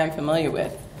use, but I am familiar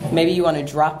with. Maybe you want to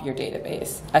drop your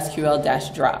database,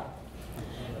 SQL-drop.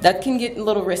 That can get a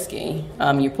little risky.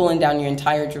 You're pulling down your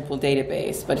entire Drupal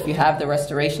database, but if you have the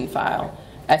restoration file,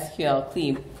 SQL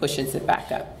clean pushes it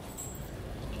back up.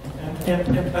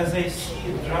 And as I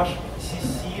see Drush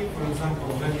CC, for example,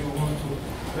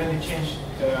 when you change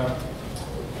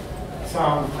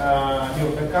some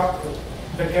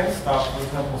backend stuff, for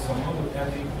example, some module,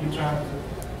 and you try to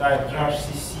type Drush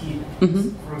CC,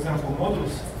 for example,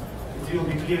 modules, it will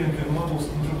be clearing your modules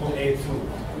in Drupal 8 too.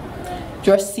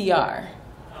 Drush CR.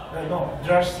 No,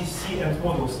 Drush CC and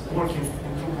modules working in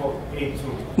Drupal 8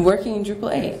 too. Working in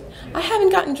Drupal 8. I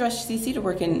haven't gotten Drush CC to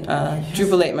work in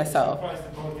Drupal 8 myself. I'm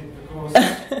surprised about it because,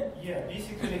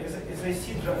 basically, as I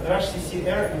see Drush CC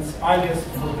error is alias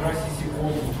for Drush CC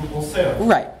old in Drupal 7.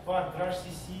 Right. But Drush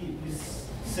CC is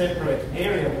separate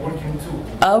area working too.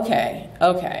 Okay.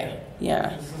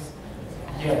 Yeah. This is,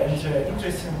 and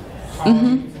interesting how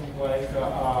using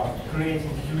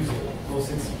creating user because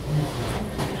it's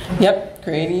Yep,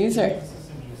 create a user.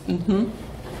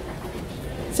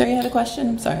 So you had a question?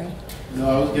 I'm sorry. No,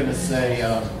 I was going to say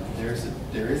there is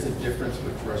a difference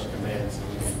with Drush commands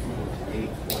in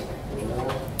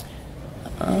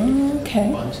 8.4. Okay.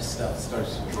 A bunch of stuff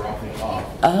starts dropping off.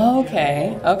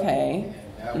 Okay.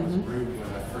 And That was rude when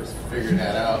I first figured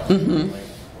that out. Mhm. Like,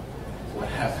 what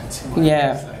happened to my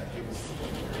Yeah. website?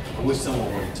 I wish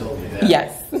someone would have told me that.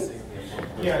 Yes.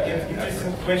 Yeah,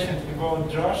 interesting question about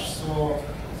Drush. So,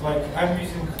 like, I'm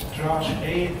using Drush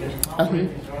 8 and now I'm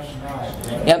using Drush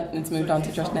 9. Right? Yep, it's moved on to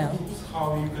Drush now.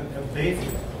 How you can update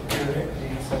it directly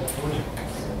inside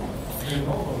projects. Do you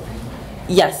know about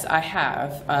it? Yes, I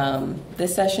have.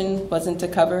 This session wasn't to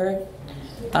cover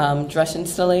Drush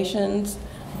installations,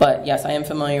 but yes, I am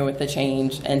familiar with the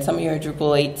change. And some of your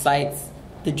Drupal 8 sites,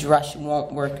 the Drush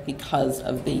won't work because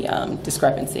of the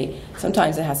discrepancy.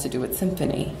 Sometimes it has to do with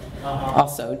Symfony.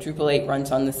 Also, Drupal 8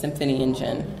 runs on the Symfony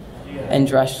engine, and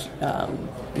Drush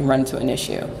run into an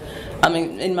issue. I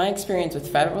mean, in my experience with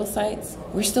federal sites,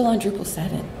 we're still on Drupal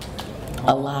 7.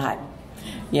 A lot.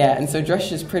 Yeah, and so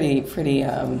Drush is pretty it's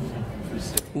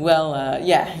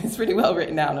pretty well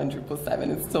written out on Drupal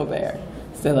 7. It's still there,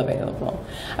 still available.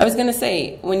 I was going to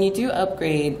say, when you do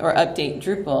upgrade or update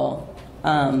Drupal,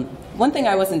 one thing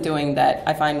I wasn't doing that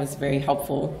I find was very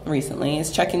helpful recently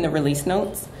is checking the release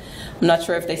notes. I'm not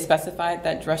sure if they specified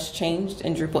that Drush changed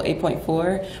in Drupal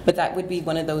 8.4, but that would be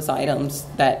one of those items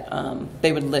that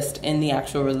they would list in the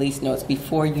actual release notes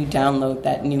before you download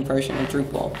that new version of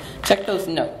Drupal. Check those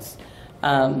notes.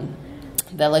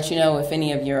 They'll let you know if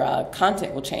any of your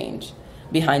content will change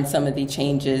behind some of the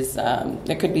changes.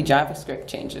 There could be JavaScript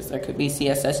changes. There could be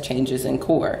CSS changes in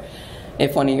core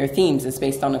if one of your themes is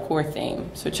based on a core theme.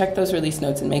 So check those release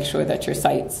notes and make sure that your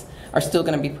sites are still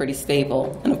going to be pretty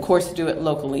stable. And of course, do it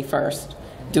locally first.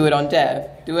 Do it on dev,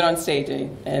 do it on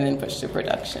staging, and then push to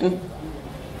production.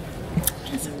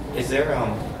 Is there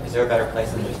a better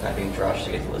place than just typing Drush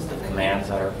to get the list of commands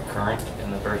that are current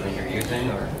in the version you're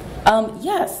using, or?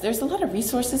 Yes, there's a lot of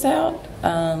resources out.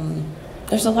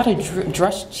 There's a lot of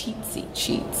Drush cheat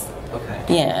sheets. Okay.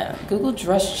 Yeah, Google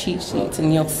Drush cheat sheets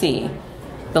and you'll see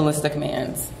the list of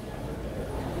commands.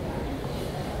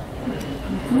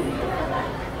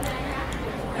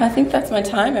 I think that's my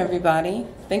time, everybody.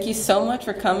 Thank you so much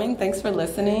for coming. Thanks for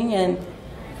listening. And,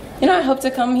 I hope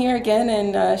to come here again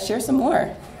and share some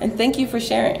more. And thank you for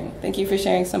sharing. Thank you for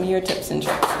sharing some of your tips and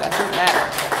tricks. That's what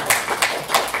matters.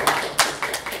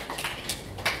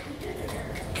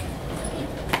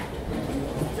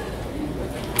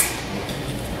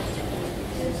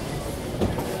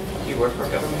 Do you work for a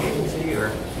government agency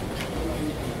or?